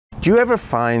Do you ever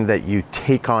find that you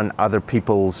take on other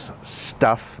people's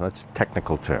stuff? That's a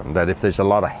technical term. That if there's a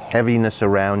lot of heaviness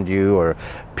around you or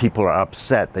people are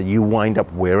upset, that you wind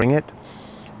up wearing it?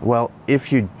 Well,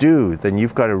 if you do, then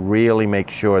you've got to really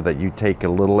make sure that you take a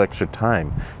little extra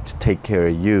time to take care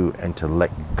of you and to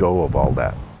let go of all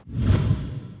that.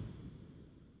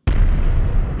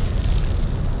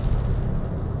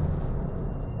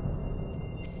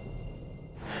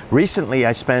 Recently,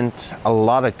 I spent a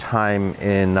lot of time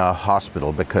in a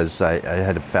hospital because I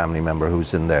had a family member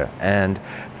who's in there. And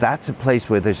that's a place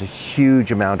where there's a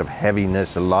huge amount of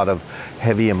heaviness, a lot of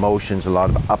heavy emotions, a lot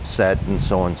of upset, and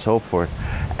so on and so forth.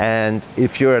 And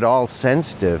if you're at all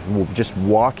sensitive, just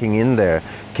walking in there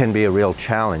can be a real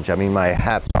challenge. I mean, my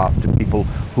hat's off to people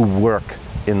who work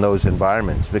in those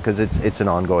environments because it's an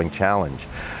ongoing challenge.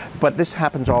 But this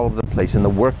happens all over the place in the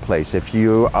workplace. If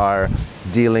you are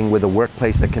dealing with a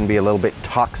workplace that can be a little bit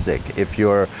toxic, if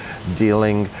you're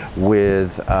dealing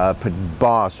with a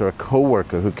boss or a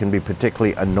coworker who can be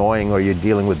particularly annoying, or you're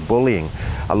dealing with bullying,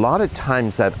 a lot of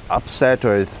times that upset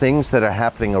or things that are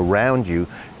happening around you,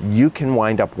 you can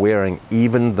wind up wearing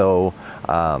even though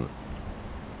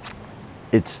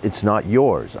it's not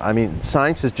yours. I mean,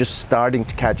 science is just starting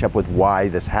to catch up with why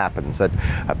this happens. That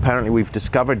apparently we've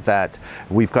discovered that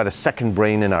we've got a second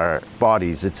brain in our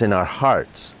bodies. It's in our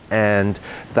hearts. And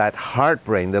that heart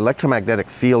brain, the electromagnetic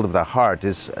field of the heart,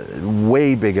 is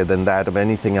way bigger than that of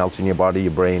anything else in your body,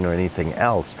 your brain, or anything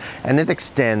else. And it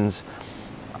extends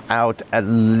out at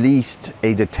least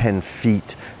 8 to 10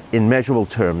 feet in measurable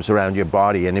terms around your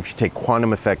body. And if you take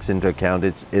quantum effects into account,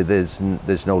 there's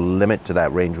no limit to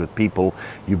that range with people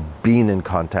you've been in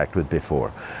contact with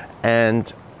before. And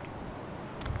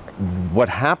what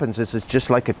happens is it's just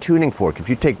like a tuning fork. If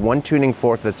you take one tuning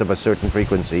fork that's of a certain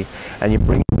frequency and you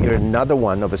bring here another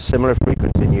one of a similar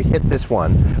frequency and you hit this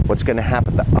one, what's going to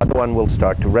happen? The other one will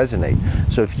start to resonate.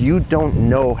 So if you don't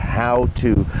know how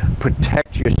to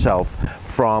protect yourself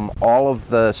from all of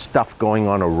the stuff going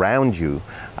on around you,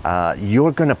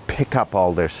 you're going to pick up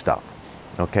all their stuff.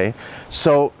 Okay,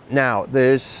 so now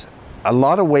there's a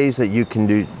lot of ways that you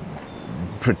can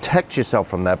protect yourself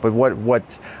from that, but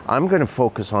what I'm going to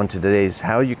focus on today is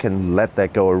how you can let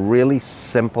that go. A really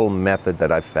simple method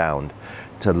that I've found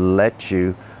to let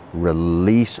you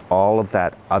release all of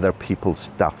that other people's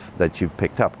stuff that you've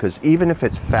picked up. Because even if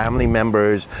it's family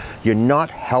members, you're not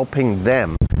helping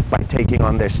them by taking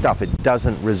on their stuff. It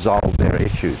doesn't resolve their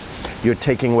issues. You're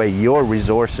taking away your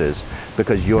resources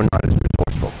because you're not as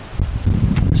resourceful.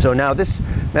 So now this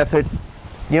method,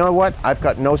 you know what? I've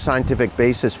got no scientific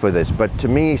basis for this, but to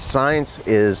me, science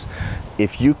is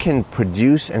if you can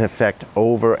produce an effect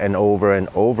over and over and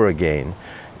over again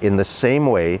in the same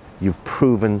way, you've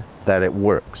proven that it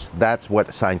works. That's what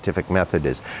a scientific method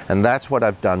is. And that's what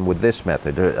I've done with this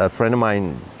method. A friend of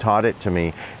mine taught it to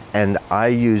me, and I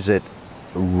use it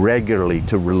regularly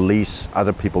to release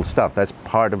other people's stuff. That's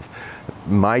part of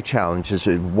my challenge. Is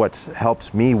what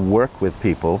helps me work with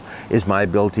people is my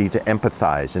ability to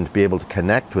empathize and to be able to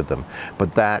connect with them.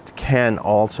 But that can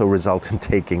also result in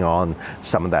taking on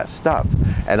some of that stuff.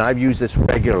 And I've used this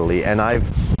regularly, and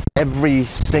every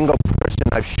single person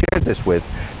I've shared this with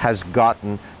has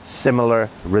gotten similar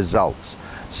results.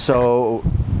 So,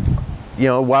 you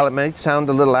know, while it may sound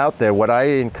a little out there, what I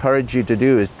encourage you to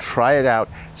do is try it out,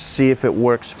 see if it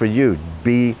works for you.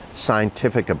 Be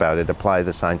scientific about it, apply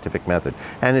the scientific method.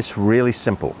 And it's really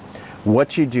simple.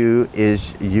 What you do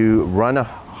is you run a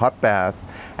hot bath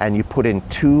and you put in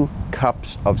 2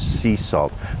 cups of sea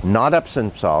salt, not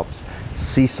Epsom salts,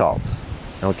 sea salts,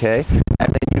 okay? And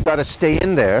then you've got to stay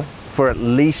in there for at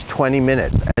least 20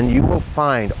 minutes, and you will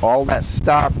find all that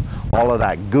stuff, all of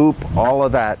that goop, all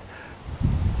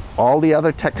the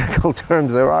other technical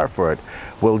terms there are for it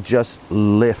will just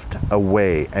lift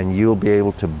away, and you'll be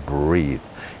able to breathe.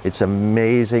 It's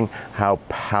amazing how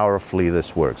powerfully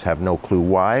this works. Have no clue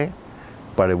why,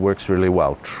 but it works really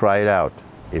well. Try it out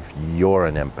if you're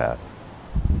an empath.